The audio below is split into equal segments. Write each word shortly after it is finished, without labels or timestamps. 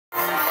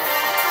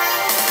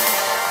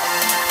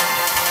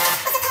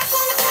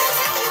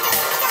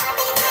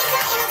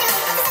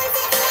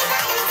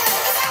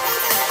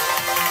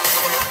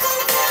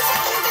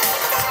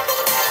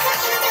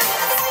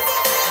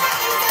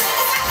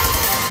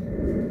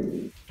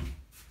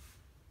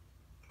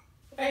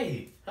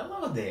Hey,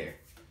 hello there.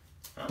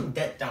 I'm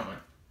Dutt,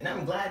 and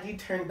I'm glad you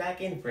turned back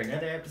in for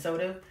another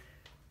episode of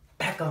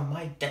Back on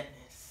My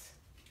Duttness.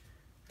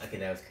 Okay,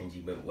 that was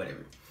cringy, but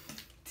whatever.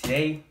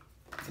 Today's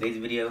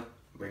video,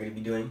 we're gonna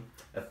be doing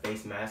a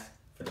face mask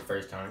for the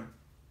first time.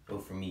 Well,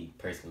 for me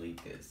personally,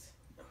 because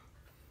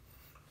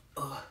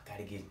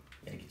gotta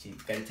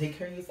take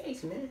care of your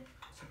face, man.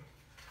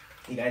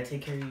 You gotta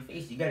take care of your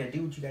face. You gotta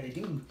do what you gotta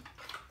do.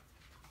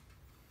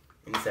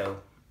 And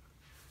so,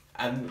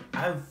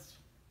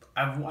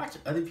 I've watched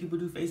other people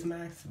do face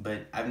masks,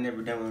 but I've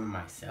never done one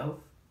myself.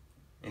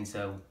 And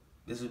so,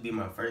 this would be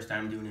my first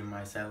time doing it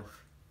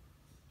myself.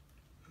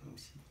 Let me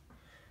see.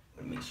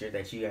 I want to make sure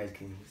that you guys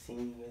can see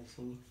me.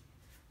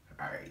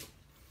 Alright.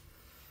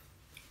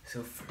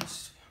 So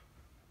first,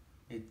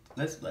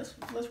 let's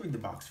read the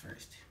box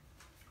first.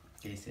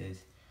 Okay, it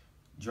says,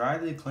 dry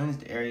the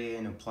cleansed area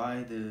and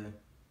apply the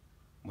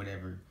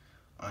whatever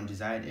on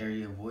desired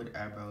area, avoid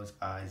eyebrows,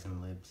 eyes, and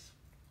lips.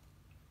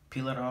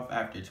 Peel it off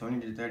after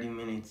 20 to 30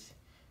 minutes.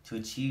 To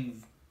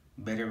achieve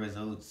better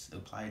results,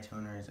 apply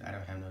toners. I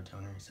don't have no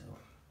toner,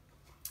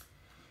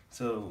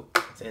 so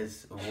it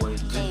says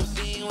avoid lips,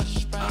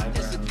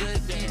 eyebrows, and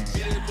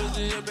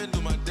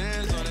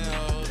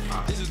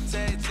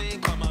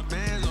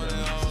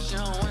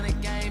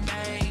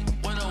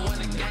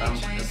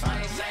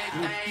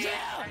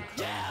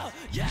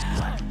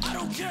I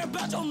don't care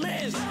about your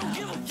mess. I don't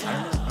give a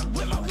fuck.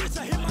 With my wrist,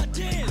 I hit my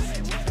dance.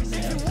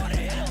 If you want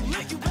it,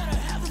 make you better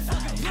have a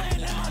fucking plan.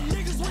 And my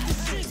niggas with the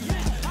shit,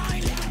 bitch. I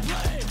ain't even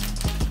playing.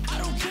 I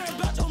don't care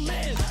about your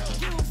mess. I don't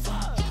give a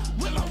fuck.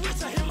 With my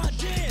wrist, I hit my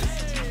dance.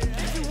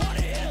 If you want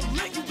it,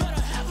 make you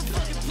better have a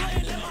fucking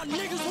plan. And my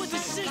niggas with the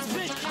shit,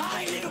 bitch. I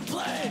ain't even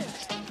playing.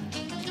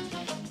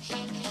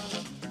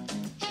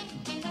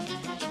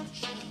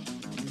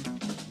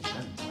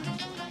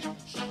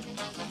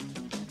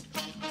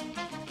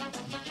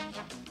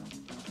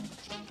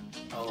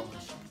 oh,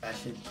 I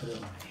should put it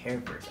in my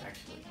hair first,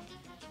 actually.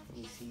 Let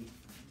me see.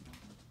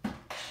 Put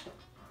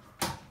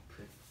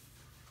it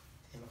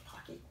in my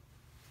pocket.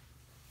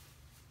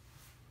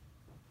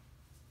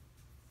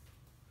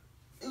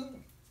 Ooh.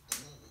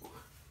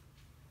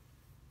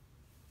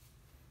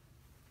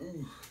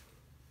 Ooh.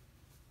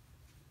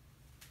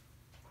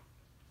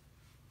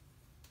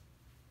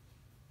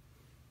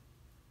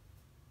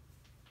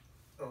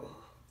 Oh.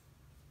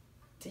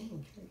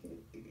 Dang, can I get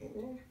it in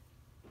there?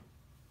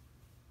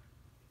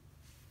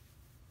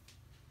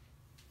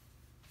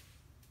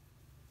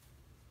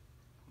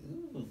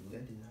 Ooh,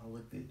 that did not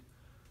look good.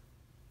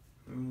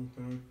 I'm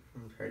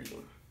trying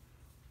to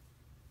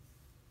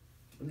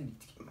really need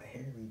to get my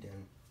hair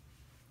redone,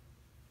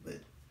 but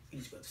we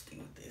just got to stay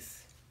with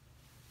this.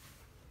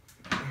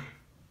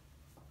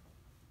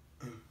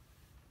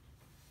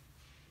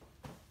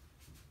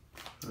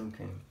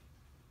 Okay,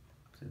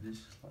 so this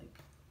is like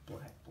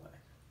black.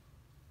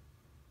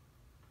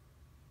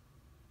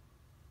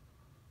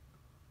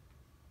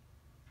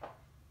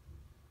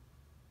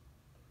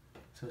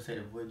 So it said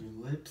avoid your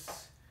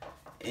lips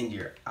and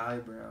your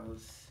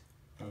eyebrows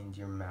and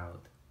your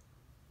mouth.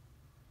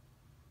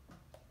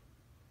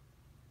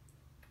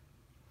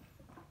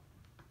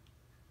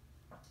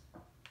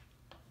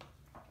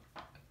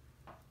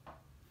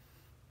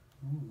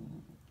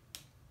 Ooh.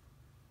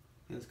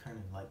 Feels kind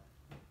of like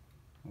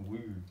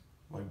weird,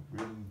 like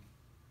really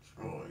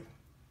dry.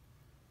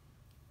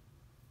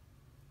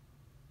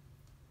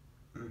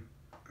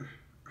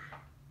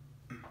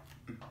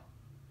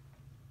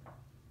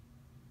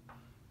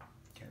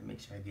 Gotta make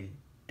sure I get it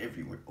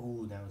everywhere.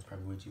 Oh, that was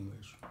probably way too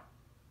much.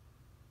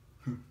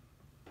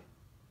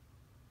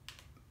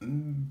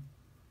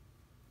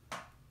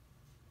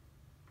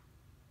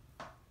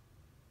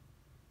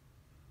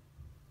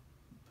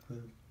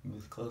 Put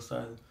as close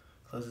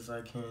as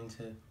I can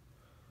to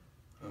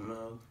my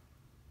mouth.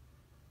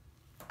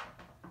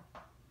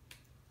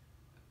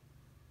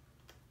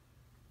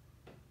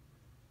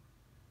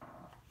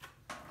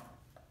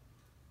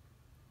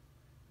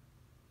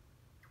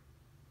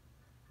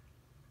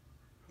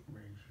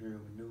 Right here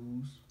on my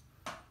nose.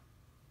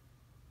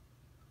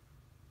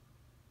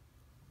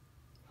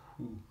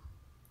 Whew.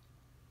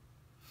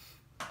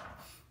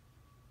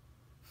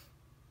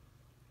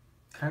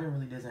 Kind of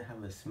really doesn't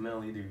have a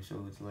smell either,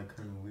 so it's like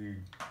kind of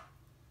weird.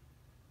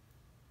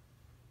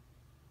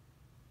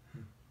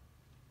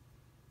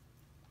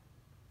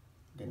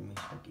 Gotta make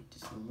sure I get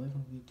just a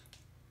little bit,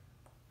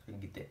 so I can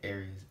get the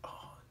areas.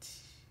 Oh,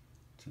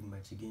 too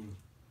much again.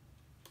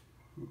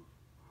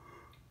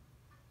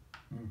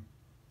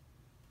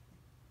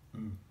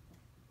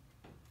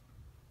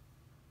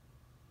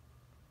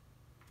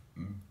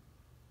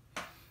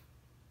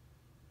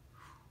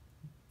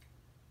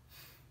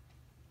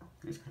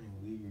 It's kind of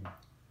weird,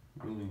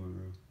 really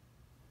weird.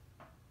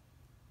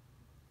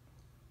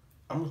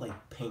 Almost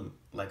like paint,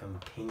 like I'm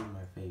painting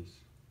my face.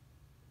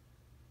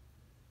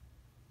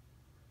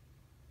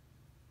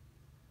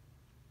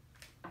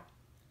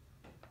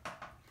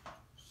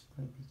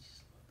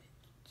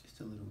 Just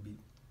a little bit.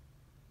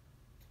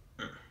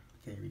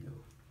 Okay, here we go.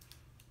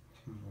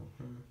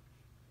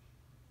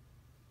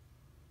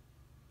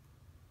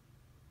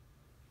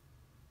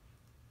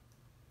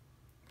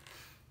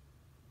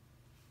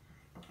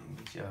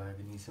 y'all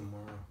ever need some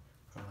more,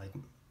 or like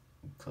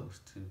close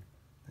to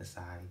the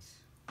sides.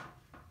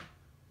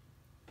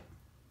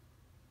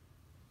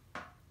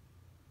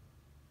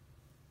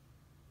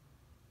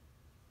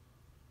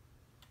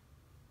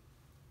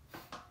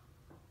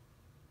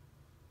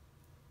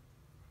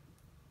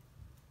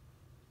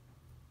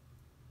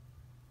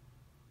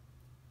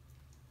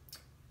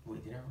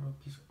 Wait, did I rub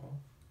this off?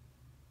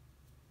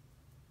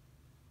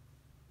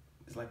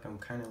 It's like I'm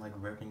kind of like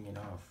rubbing it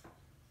off.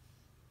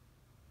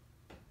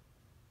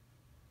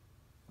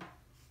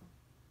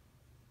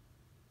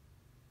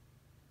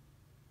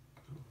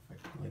 If I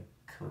can like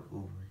coat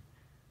over it.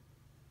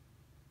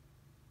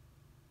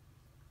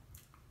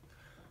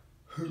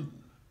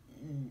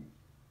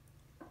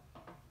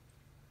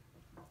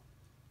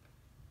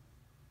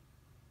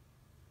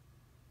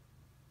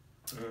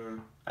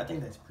 I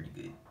think that's pretty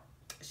good.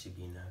 That should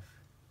be enough.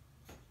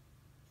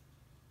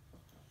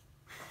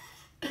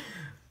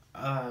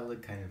 I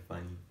look kind of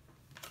funny.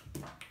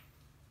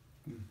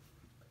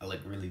 I look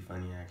really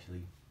funny,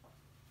 actually.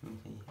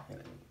 Okay, I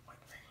gotta wipe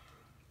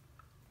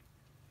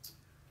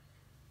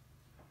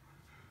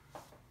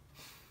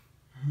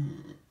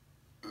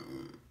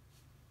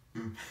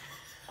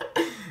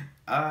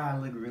I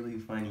look really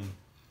funny.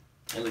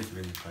 It looks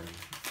really funny.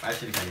 I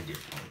should have got a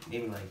different one.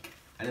 Maybe like,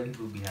 I know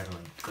people be having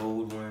like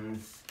gold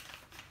ones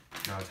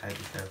and all type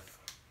of stuff.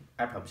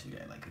 I probably should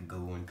get like a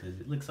gold one because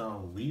it looks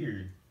all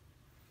weird.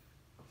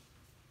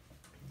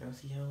 You know,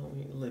 see how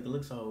it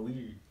looks all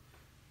weird.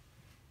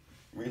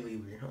 Really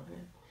weird, huh?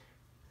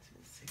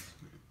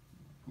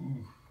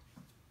 Ooh.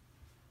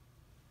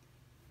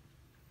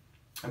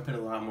 I put a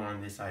lot more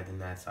on this side than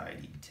that side,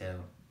 you can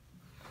tell.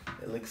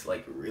 It looks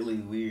like really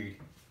weird.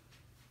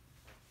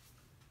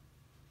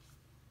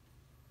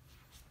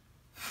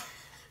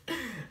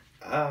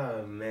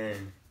 Oh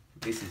man,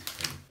 this is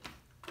funny.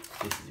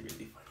 This is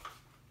really funny.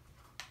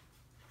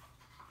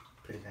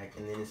 Put it back,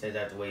 and then it says I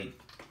have to wait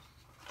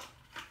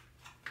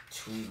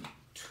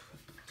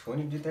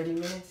 20 to 30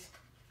 minutes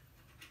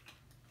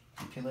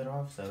to peel it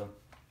off, so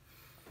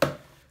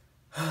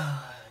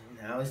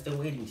now it's the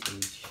waiting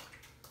stage.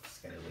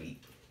 Just gotta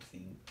wait.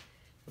 See.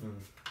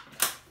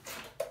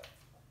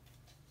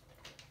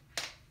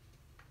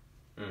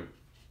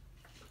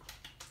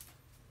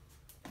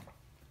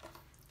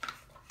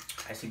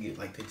 I should get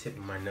like the tip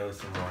of my nose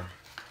some more.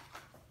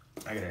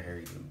 I gotta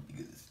hurry though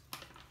because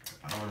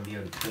I don't want to be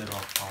able to peel it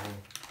off all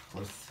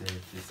close to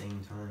the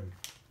same time.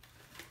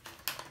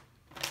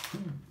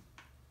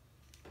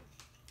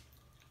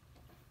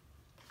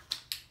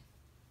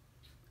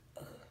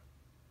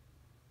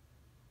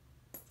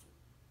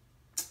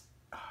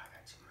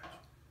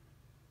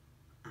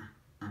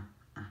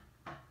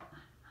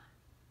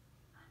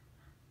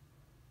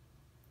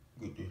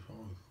 Get this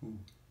on cool.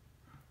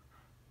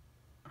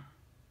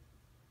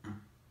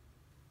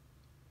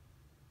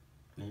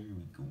 There we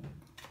go.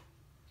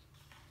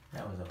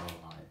 That was a whole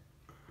lot.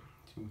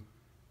 Too.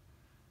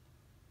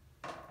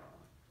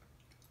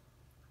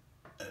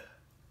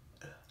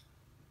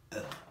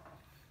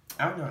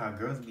 I don't know how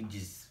girls be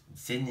just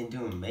sitting and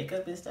doing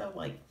makeup and stuff.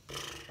 Like,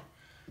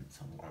 it's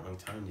a long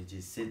time to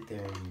just sit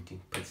there and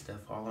put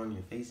stuff all on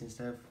your face and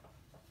stuff.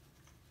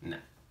 No,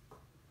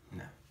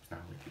 it's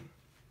not working.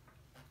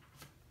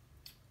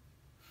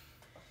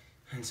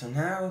 And so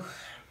now,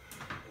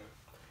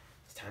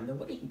 it's time to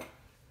wait.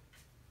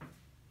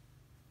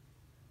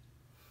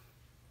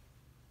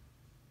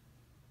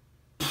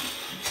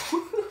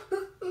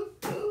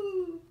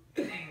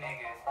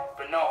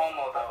 But no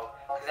homo though,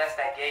 cause that's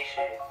that gay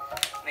shit.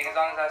 Nigga, as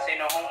long as I say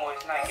no homo,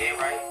 it's not gay,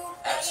 right?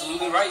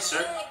 Absolutely right,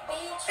 sir.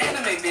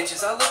 Anime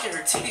bitches, I look at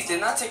her titties,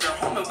 then I take her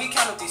home and we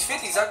count up these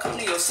 50s. I come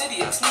to your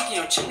city, I sneak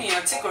in your chimney,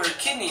 I tickle her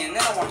kidney, and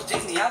then I watch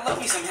Disney. I love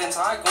me some hentai,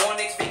 I go on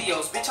next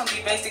videos. Bitch, I'm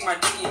D-Bang, stick my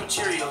dick in your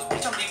Cheerios.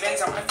 Bitch, I'm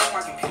D-Bangs, I might fuck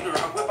my computer.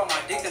 I whip out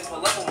my dick, then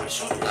pull up on my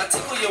shooter. I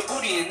tickle your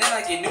booty, and then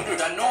I get neutered.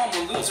 I know I'm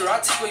a loser, I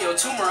tickle your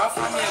tumor. I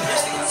find me a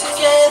bitch, then I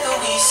together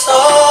we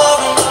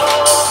soaring.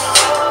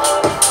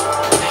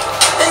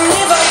 And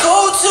if I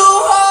go too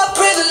hard,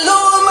 pray the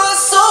Lord my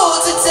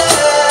soul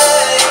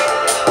today.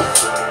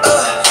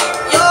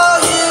 You're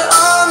here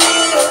on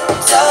me to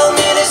tell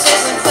me this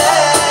isn't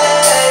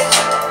fake.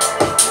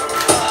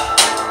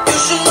 You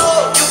should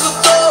know you could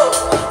go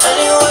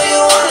anywhere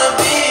you wanna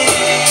be.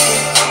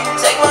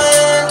 Take my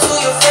hand to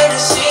your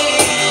fantasy.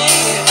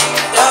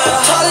 I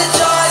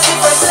apologize if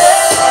I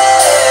say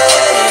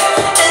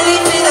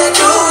anything that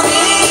you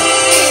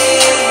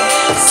need.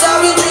 'Cause I've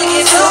been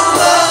drinking too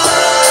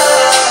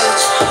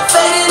much,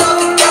 fading off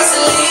the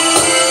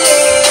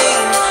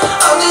gasoline.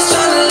 I'm just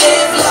trying to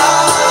live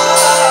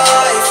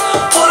life,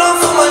 put on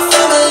for my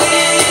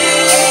family.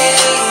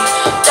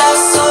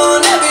 That's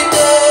on every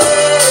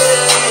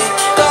day.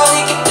 God,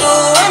 we can do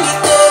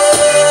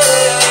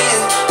anything.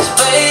 'Cause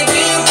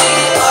baby, we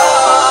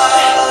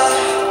are.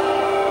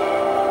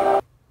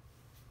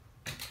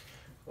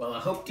 Well, I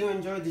hope you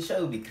enjoyed the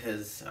show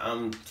because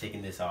I'm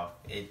taking this off.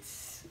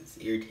 It's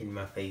irritating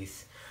my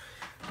face.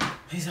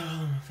 It's all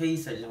on my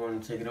face. I just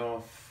want to take it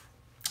off.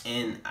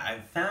 And I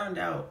found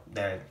out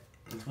that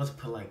I'm supposed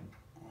to put like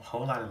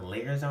whole lot of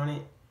layers on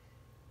it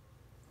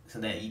so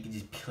that you can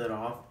just peel it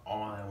off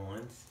all at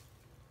once.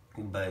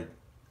 But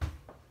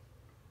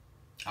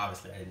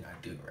obviously I did not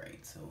do it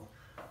right, so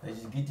let's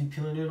just get to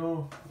peeling it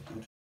off.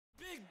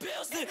 Big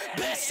bills, bitch,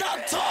 stop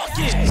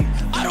talking.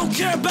 I don't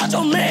care about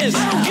your mans.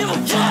 I don't give a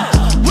fuck.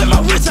 With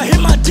my wrist, I hit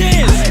my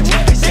dance.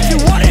 If you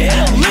wanna hit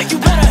a lick, you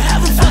better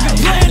have a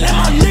fucking plan. Let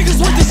my niggas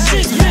with the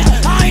shit,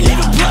 bitch. I ain't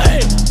even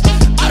playing.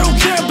 I don't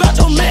care about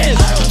your mans.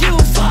 I don't give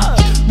a fuck.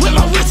 With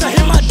my wrist, I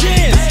hit my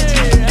dance.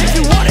 If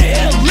you wanna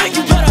hit a lick,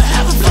 you better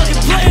have a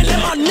fucking plan. Let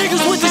my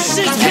niggas with the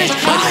shit, bitch.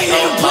 I ain't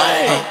even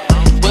playing.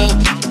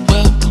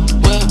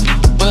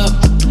 Well,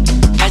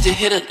 I just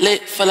hit a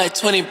lick for like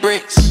 20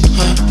 bricks.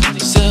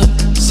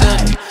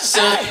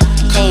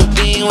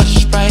 Codeine with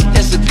your Sprite,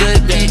 that's a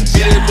good mix.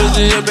 Get it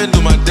pussy up and do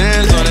my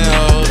dance on it,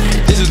 ho.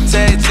 This is a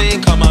tag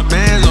team, call my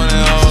bands on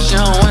it, ho. She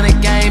don't wanna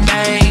gang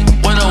bang,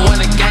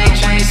 wanna gang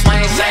chain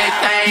swing, same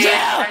thing.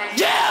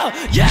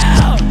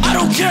 Yeah, I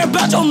don't care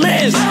about your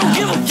mans. I don't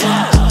give a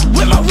fuck.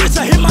 With my wrist,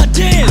 I hit my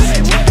dance.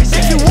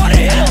 If you wanna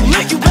hit a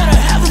lick, you better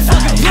have a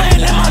fucking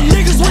plan. Let my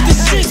niggas with the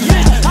shit,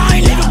 bitch.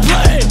 I ain't even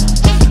playing.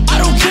 I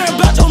don't care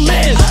about your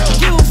mans. I don't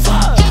give a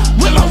fuck.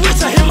 With my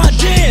wrist, I hit my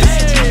dance.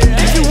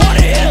 If you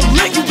wanna hit a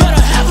lick, you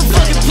better have a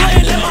fucking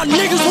plan. Let my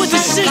niggas with the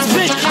shit,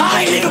 bitch.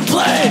 I ain't even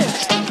playing.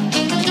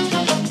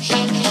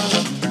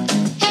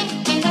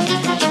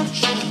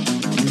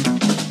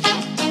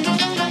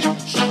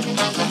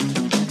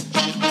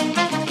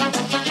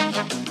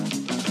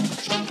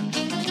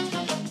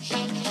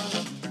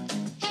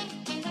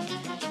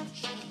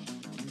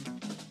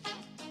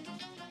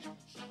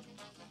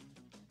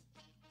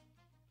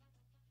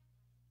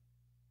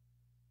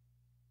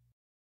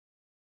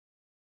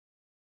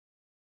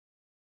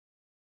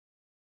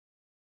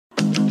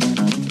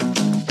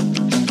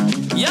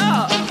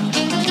 Yeah.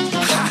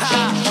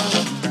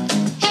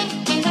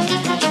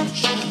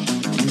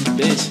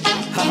 Bitch.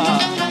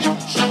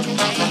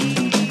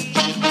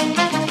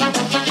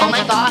 Oh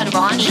my god,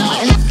 Ronnie.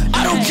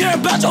 I don't care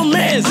about your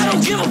mans. I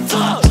don't give a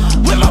fuck.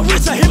 With my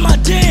wrist, I hit my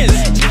dance.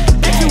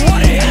 If you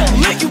wanna hit a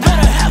lick, you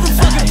better have a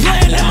fucking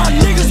plan. Let my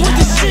niggas with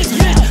the shit,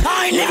 bitch.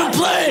 I ain't even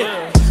playing.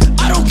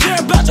 I don't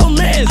care about your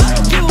mans. I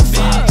don't give a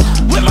fuck.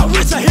 With my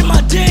wrist, I hit my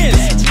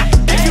dance.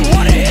 If you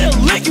wanna hit a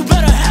lick, you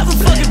better have a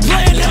fucking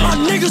plan. Let my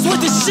niggas with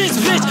the shit,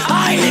 bitch.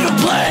 I ain't even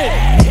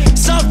playing.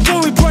 Stop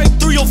before we break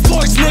through your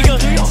forks, nigga.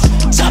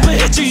 Chopper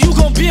hit you, you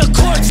gon' be a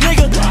corpse,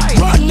 nigga.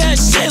 Run that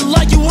shit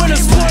like you in a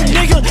sport,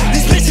 nigga.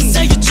 These bitches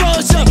say you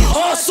drugs up,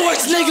 all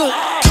sorts, nigga.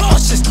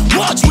 Cautious,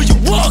 watch where you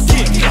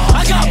walking.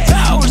 I got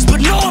powers, but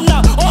no, I'm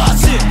not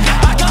awesome.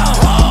 I got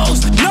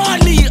hoes, no,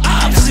 I need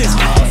options.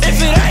 If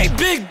it ain't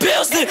big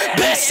bills, then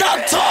bitch,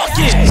 stop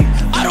talking.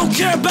 I don't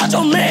care about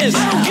your mans.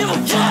 I don't give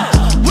a fuck.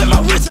 With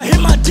my wrist, I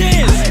hit my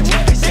dance.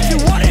 If you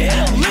wanna hit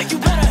a lick, you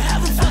better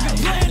have a fucking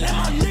plan. Let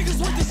my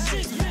niggas with the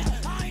shit,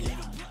 bitch. I ain't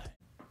even play.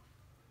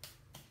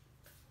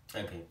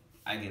 Okay,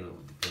 I get it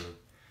with the feeling.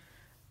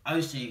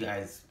 I'll show you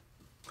guys.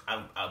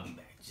 I'll be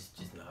back. Just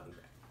know I'll be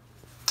back.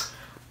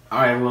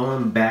 Alright, well,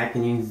 I'm back,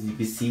 and as you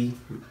can see,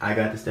 I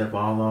got the stuff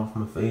all off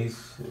my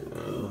face.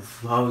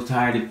 I was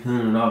tired of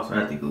peeling it off, so I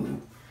had to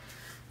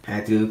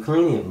go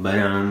clean it.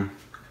 But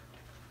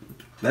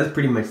that's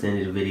pretty much the end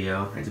of the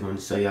video. I just wanted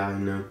to show y'all, you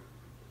know.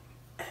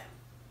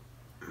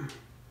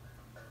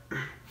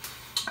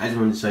 I just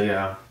wanted to show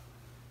y'all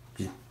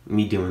just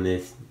me doing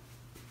this.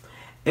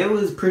 It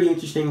was pretty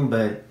interesting,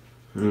 but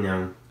you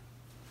know,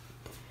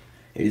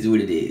 it is what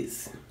it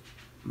is.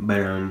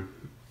 But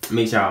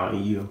make sure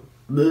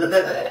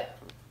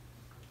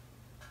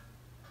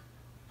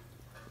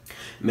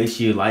make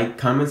sure you like,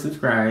 comment,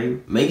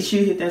 subscribe. Make sure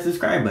you hit that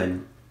subscribe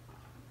button.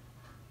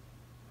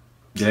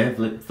 Go ahead,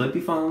 flip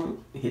your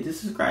phone, hit the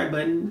subscribe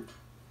button.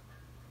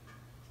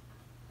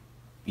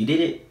 You did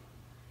it.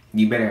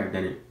 You better have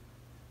done it.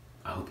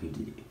 I hope you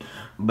did it.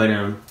 But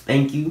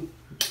thank you,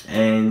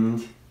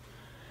 and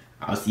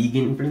I'll see you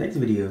again for the next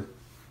video.